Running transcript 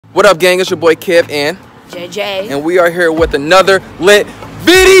What up, gang? It's your boy Kev and JJ. And we are here with another lit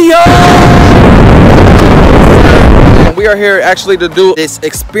video. And we are here actually to do this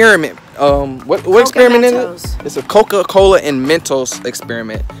experiment. What experiment is it? It's a Coca-Cola and Mentos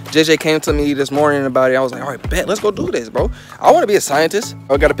experiment. JJ came to me this morning about it. I was like, all right, bet, let's go do this, bro. I want to be a scientist.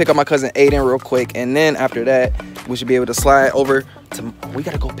 I got to pick up my cousin Aiden real quick. And then after that, we should be able to slide over to, we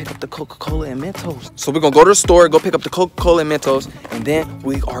got to go pick up the Coca-Cola and Mentos. So we're going to go to the store, go pick up the Coca-Cola and Mentos, and then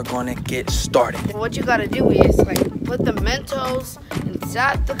we are going to get started. What you got to do is like put the Mentos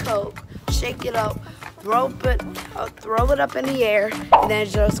inside the Coke, shake it up, throw it up in the air, and then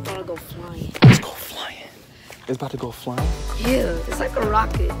it's just going to go flying. Let's go flying. It's about to go flying? Yeah, it's like a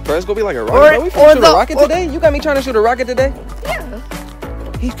rocket. Bro, it's going to be like a rocket. Bro, we finna shoot a rocket today? You got me trying to shoot a rocket today? Yeah.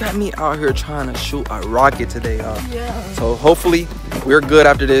 He's got me out here trying to shoot a rocket today, y'all. Yeah. So hopefully we're good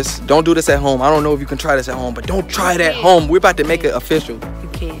after this. Don't do this at home. I don't know if you can try this at home, but don't try it at home. We're about to make it official. You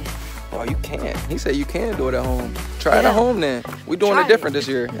can. Oh, you can. He said you can do it at home. Try it at home then. We're doing it different this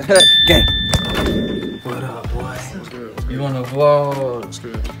year. Gang. What up, boy? You want to vlog? What's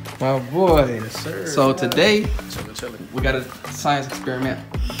good? My boy. Yes, sir. So today, we got a science experiment.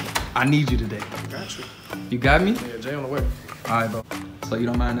 I need you today. Got you. You got me? Yeah, Jay on the way. All right, bro. So you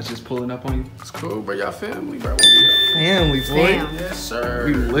don't mind us just pulling up on you? It's cool, bro. Y'all family, bro. Family, boy. Damn. Yes, sir.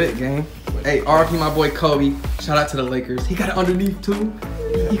 We lit, gang. Hey, RP my boy Kobe. Shout out to the Lakers. He got it underneath too.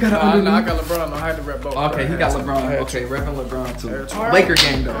 He got it underneath. I got LeBron. I had to rep both. Okay, he got LeBron. Okay, repping LeBron too. Laker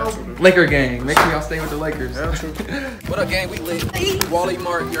gang though. Laker gang. Make sure y'all stay with the Lakers. What up, gang? We lit. Wally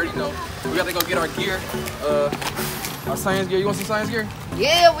Mart. You already know. We got to go get our gear. Our science gear. You want some science gear?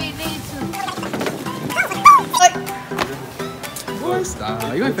 Yeah, we need to. Boy,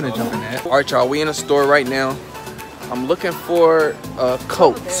 stop. You ain't finna jump in that. All right, y'all. We in a store right now. I'm looking for a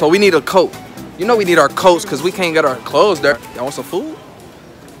coat. So we need a coat. You know we need our coats because we can't get our clothes there. Y'all want some food?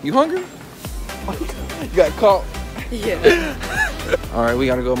 You hungry? You got caught? Yeah. All right, we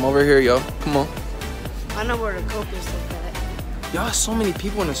gotta go over here, yo. Come on. I know where the Coke is at. Y'all, so many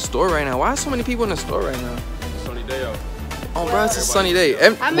people in the store right now. Why are so many people in the store right now? Sunny day out. Oh, bro, it's a sunny day.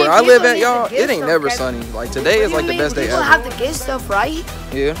 Where I live at, y'all, it ain't never sunny. Like, today is like the best day ever. People have to get stuff, right?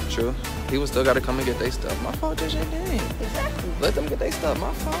 Yeah, true. People still gotta come and get their stuff. My fault, JJ, dang. Exactly. Let them get their stuff,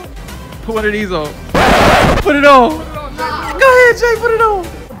 my fault. Put one of these on. Put it on. Go ahead, Jay, put it on.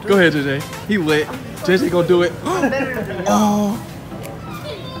 Go ahead, JJ. He lit. JJ gonna do it. Oh.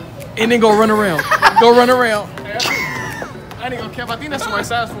 And then go run around. Go run around. I ain't gonna cap. I think that's the right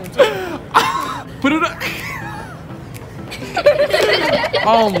size for him too. Put it up.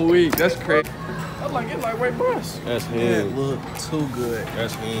 I'm weak. That's crazy. I'm like, it's lightweight brush. That's him. It look too good.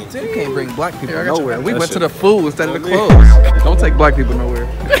 That's him. You can't bring black people nowhere. We That went to shit. the food instead of the clothes. Don't take black people nowhere.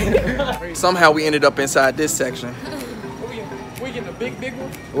 Somehow we ended up inside this section. We getting a big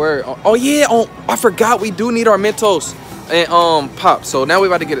one? Where? Oh yeah. I forgot we do need our Mentos and pop. So now we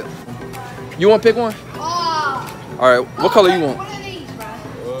about to get it. You want to pick one? Oh. All right. What color you want? What are these, bro?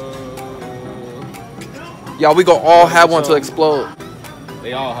 Y'all, we gonna all have one to explode.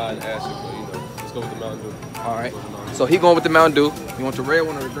 They all hide acid, but you know, let's go with the Mountain Dew. All right. So he going with the Mountain Dew. You want the red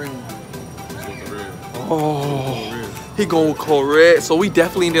one or the green one? Let's go with the red. Oh. He going with red. So we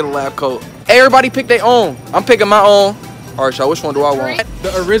definitely need a lab coat. Hey, everybody pick their own. I'm picking my own. All right, y'all. Which one do I want?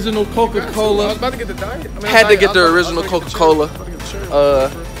 The original I Coca-Cola. was about to get the diet. I mean, Had to get the original Coca-Cola.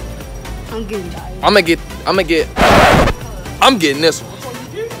 I'm getting diet. I'm getting this one.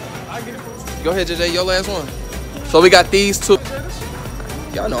 Go ahead, JJ, your last one. So we got these two.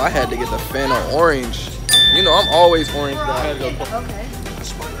 Y'all know I had to get the Fanta orange. You know I'm always orange guy. Okay.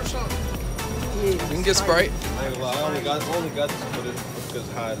 You can get Sprite. I ain't gonna lie, I only got this for this because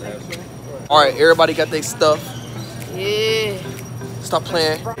it's high in acid. All right, everybody got their stuff. Yeah. Stop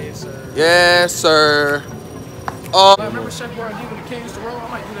playing. Yes, sir. Yes, sir. I remember Chef Boy RD when the King used to roll? I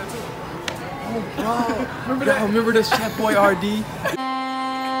might do that too. Oh, remember that? Remember this Chef Boy RD?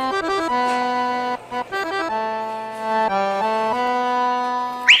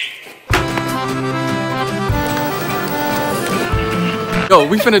 Yo,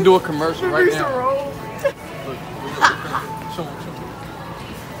 we finna do a commercial right now. Show me.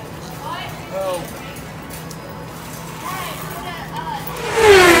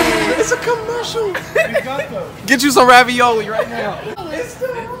 It's a commercial. Get you some ravioli right now.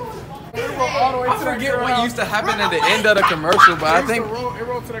 I forget what used to happen at the end of the commercial, but I think it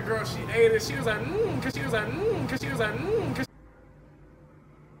rolled to the girl. She ate it. She was like, cause she was like, cause she was like, cause.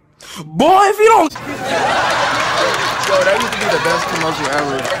 Boy, if you don't. Yo, that used to be the best commercial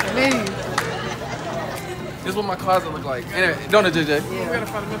ever. Me. This is what my closet look like. Anyway, don't it, JJ? Yeah. We gotta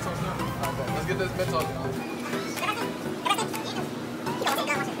find the Mentos now. Let's get this Mentos.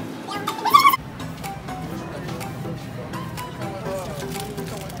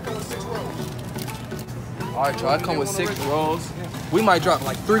 All right, y'all. I come with 6 rolls. We might drop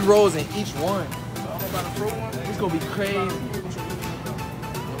like 3 rolls in each one. It's gonna be crazy.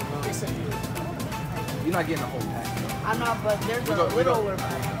 You're not getting a whole pack. I'm not, but there's a littler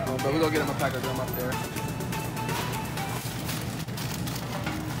pack. Oh, but we're gonna get him a pack of them up there.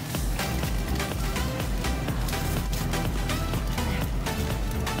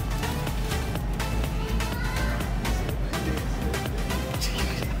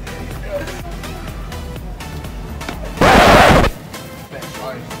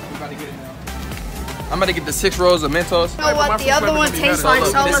 I'm gonna get the 6 rolls of Mentos. You know what the other one tastes like,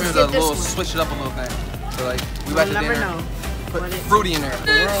 so this let's is get a this little one. switch it up a little bit. So like we about to Never dinner. know. Put fruity in there.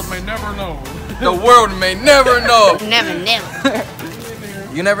 The world may never know. The world may never know. Never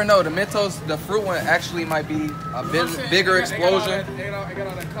know. You never know. The Mentos, the fruit one actually might be a bigger explosion. They got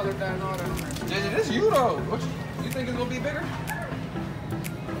all that color dye and all that on there. JJ, this you though. What you think it's gonna be bigger?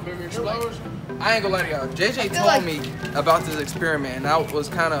 Bigger explosion. I ain't gonna lie to y'all. JJ told me about this experiment, and I was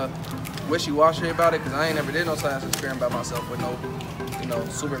kind of wishy-washy about it because I ain't never did no science experiment by myself with no, you know,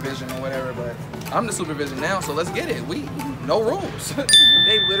 supervision or whatever. But I'm the supervision now, so let's get it. We no rules.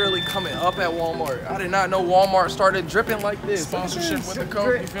 They literally coming up at Walmart. I did not know Walmart started dripping like this. Sponsorship with the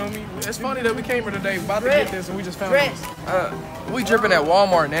Coke, you feel me? It's funny that we came here today about to get this and we just found this. We dripping at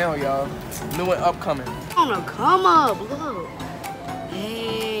Walmart now, y'all. New and upcoming. Oh, come up, look.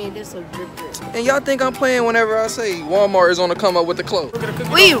 Hey, this a drip drip. And y'all think I'm playing whenever I say Walmart is on the come up with the clothes. We're gonna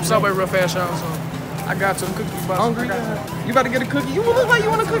cook Subway real fast, y'all. So I got some cookies. Hungry? You about to get a cookie? You look like you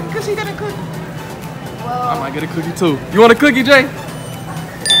want a cookie because you got a cookie. Well, I might get a cookie too. You want a cookie, Jay?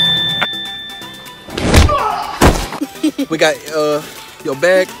 We got your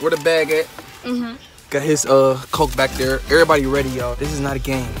bag. Where the bag at? Got his Coke back there. Everybody ready, y'all. This is not a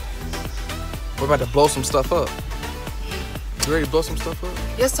game. We're about to blow some stuff up. You ready to blow some stuff up?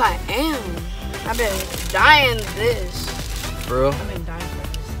 yes, I am. I've been dying this. For real? I've been dying for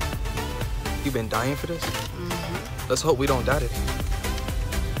this. You been dying for this? Let's hope we don't die today.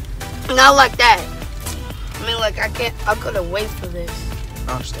 Not like that. I mean, like, I couldn't wait for this.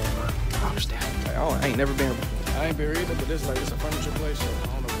 I understand, man. I understand. I ain't never been here before. I ain't been either, but this it's a furniture place, so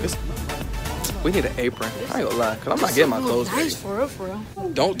I don't know. We need an apron. I ain't gonna lie, cause I'm not getting my clothes ready. Nice, for real, for real.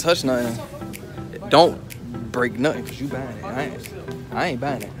 Don't touch nothing. Don't break nothing, cause you buying it. I ain't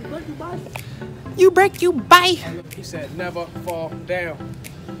buying it. You break, you buy. He said, never fall down,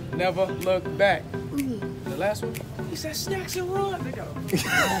 never look back. The last one, he said, snacks and run. They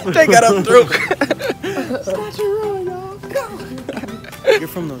got up through. Snacks and run, y'all. Go. You're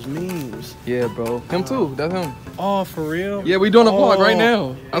from those memes. Yeah, bro. Him too. That's him. Oh, for real? Yeah, we doing a vlog right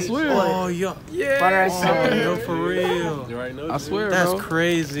now. I swear. Oh, yeah. Water ice Oh, socket. no, for real. You already know. I swear, That's bro.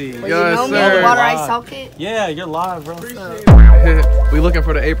 crazy. Well, you know me, sir. water ice socket. Yeah, you're live, bro. We looking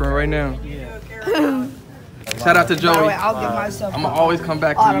for the apron right now. Shout out to By the Joey. way, I'll give myself I'm gonna always come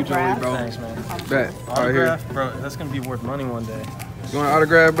back to you, Joey, autograph. bro. Thanks, man. Bet. Right here. Autograph, bro, that's gonna be worth money one day. You want an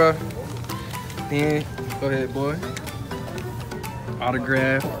autograph, bro? Then go ahead, boy.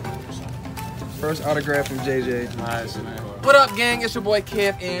 Autograph. First autograph from JJ. Nice, man. What up, gang? It's your boy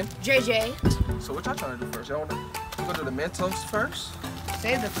Kev And. JJ. So what y'all trying to do first? Y'all want to go to the Mentos first?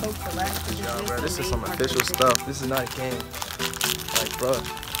 Save the Coke for last. 'cause Yo, this bro, this will is be some part official of the stuff. This is not a game. Like, bro,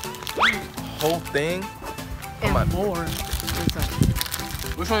 whole thing. And I'm more.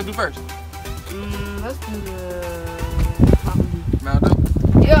 Which one to do first? Let's do the Mountain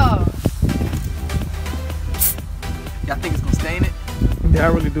Dew. Yeah. Y'all think it's gonna stain it? Yeah, I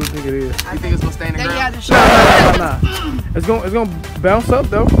really do think it is. You think it's gonna stain the Then you have ground? to show Nah. It's gonna bounce up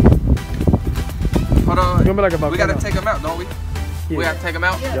though. Hold on. It's gonna be like about. We gotta take them out, don't we? Yeah. We gotta take them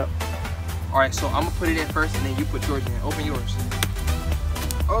out? Yeah. Yep. All right, so I'm gonna put it in first and then you put yours in. Open yours.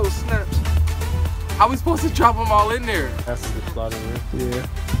 Oh, snaps. How we supposed to drop them all in there? That's the slot in there. Yeah.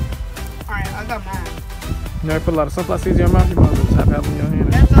 Alright, I got mine. You know, you put a lot of sunflower seeds in your mouth. You might as well just have half in your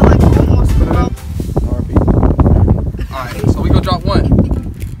hand. That's not like almost Put it in. low. RP. All right, so we gonna drop one.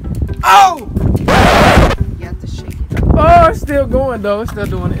 Oh! You have to shake it. Oh, it's still going though. It's still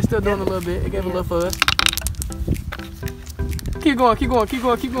doing it. It's still doing a little bit. It gave a little fuzz. Keep going, keep going, keep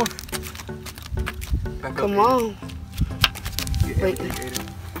going, keep going. Back up, Come Aiden. on. Get Wait. Aiden.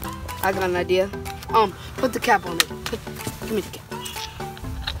 I got an idea. Put the cap on it. Give me the cap.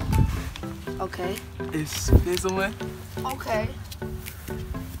 Okay. It's fizzling. Okay.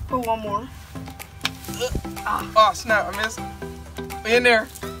 Put one more. Oh, snap, I missed. In there.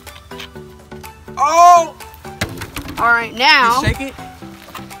 Oh! Alright, now. You shake it?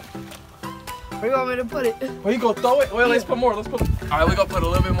 Where you want me to put it? Well, you gonna throw it? Well, let's put more. Let's put. All right, we gonna put a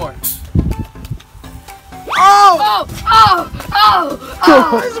little bit more. Oh! Oh! Oh! Oh!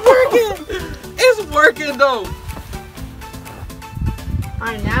 Oh! It's working! It's working though.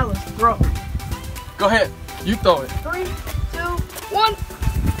 Alright, now let's throw. Go ahead. You throw it. 3, 2, 1.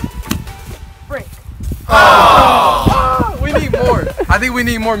 Break. Oh! We need more. I think we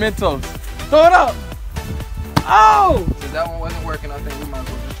need more Mentos. Throw it up. Oh! Since that one wasn't working, I think we might as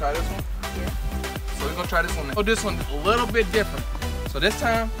well just try this one. Yeah. So we're gonna try this one. So this one's a little bit different. So this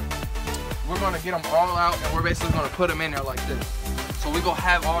time, we're gonna get them all out and we're basically gonna put them in there like this. So we gonna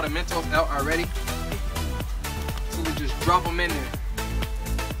have all the Mentos out already. So we just drop them in there.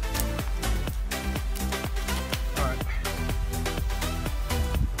 All right.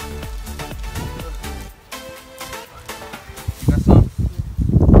 You got some?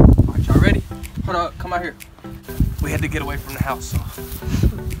 All right, y'all ready? Hold up, come out here. We had to get away from the house, so.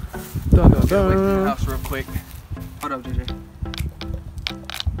 Get away from the house real quick. Hold up, JJ.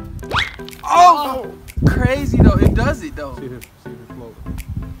 Oh! Crazy though, it does it though. See if it floats.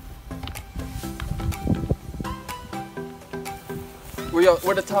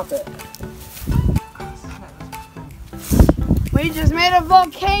 Where the top at? We just made a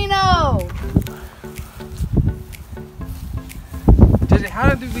volcano. JJ, how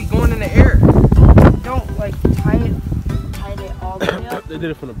did we going in the air? Don't like tie it all the way up. They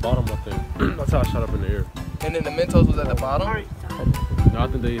did it from the bottom, I think. That's how I shot up in the air. And then the Mentos was at the bottom? Alright. No, I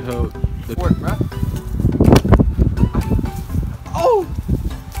think they held the Work, bro. Oh!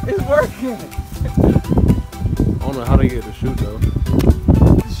 It's working! I don't know how they get to shoot though.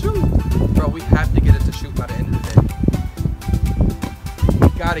 Shoot! Bro, we have to get it to shoot by the end of the day. We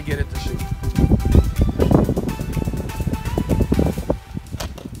gotta get it to shoot.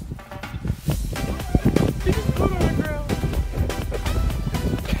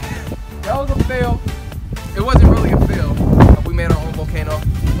 That was a fail. It wasn't really a fail. We made our own volcano.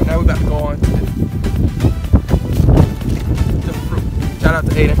 But now we about to go on to the fruit. Shout out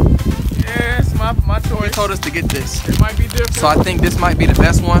to Aiden. Yes, my choice. He told us to get this. It might be different. So I think this might be the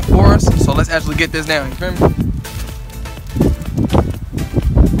best one for us. So let's actually get this down. You feel me?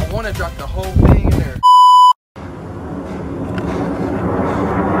 I want to drop the whole thing in there.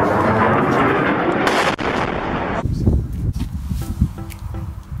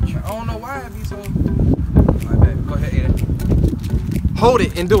 I don't know why it be so. Alright, babe. Go ahead, Aiden. Hold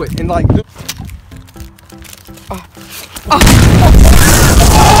it and do it and like do.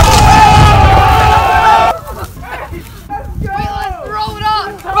 Throw it up.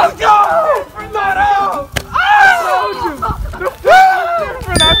 Let's go! Not out!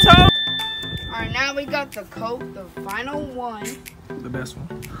 Alright, now we got the Coke, the final one. The best one.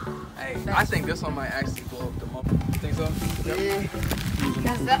 Hey, I think this one might actually blow up the most. Think so? Yeah.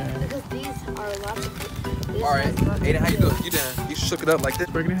 Because these are lots of. Alright, Aiden, how you doing? You done? You shook it up like this?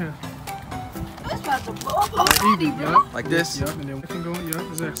 Break it in half. It's about to blow up already, bro. Yup. Like this? Yup, and then we can go. Yup,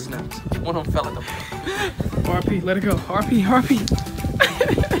 exactly. Snaps. One of them fell at the RP, let it go. RP. RPM.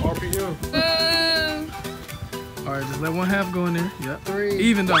 All right, just let one half go in there. Yep. 3.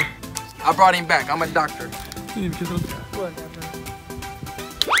 Even though. I brought him back. I'm a doctor. You need to kiss those guys.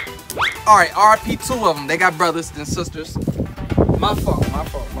 Alright, RP 2 of them. They got brothers and sisters. My fault.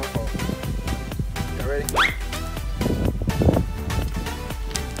 You ready?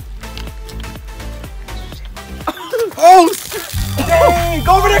 Oh! Dang!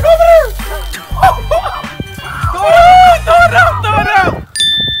 Go over there! Throw it out!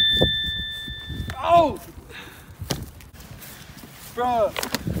 Oh! Bruh.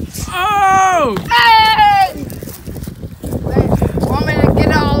 Oh! Hey! Wait, want me to get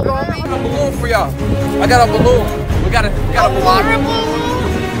it all over me? I got a balloon for y'all. I got a balloon. We got a balloon. Water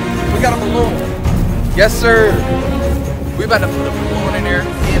balloon? We got a balloon. Yes, sir. We about to put a balloon in there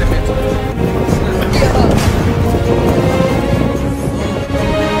and a Mentos.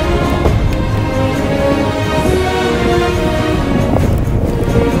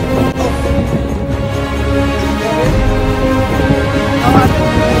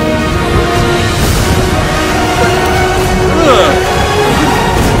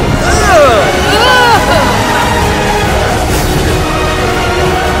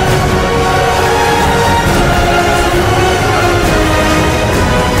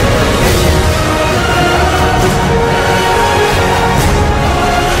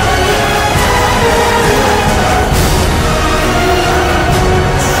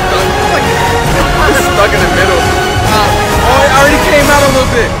 Stuck in the middle. Oh, it already came out a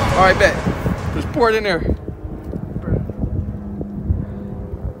little bit. All right, bet. Just pour it in there.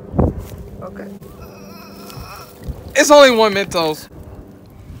 Okay. It's only one Mentos.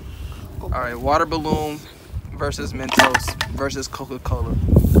 All right, water balloon versus Mentos versus Coca-Cola.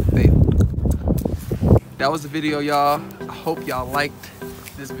 That was the video, y'all. I hope y'all liked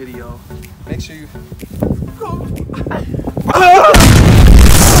this video, make sure you.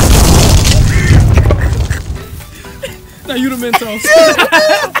 Now you the Mentos.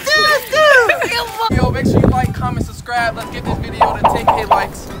 Yo, make sure you like, comment, subscribe. Let's get this video to 10K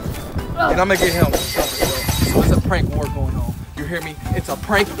likes. And I'm gonna get him. So it's a prank war going on. You hear me? It's a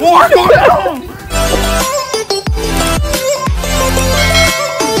prank war going on.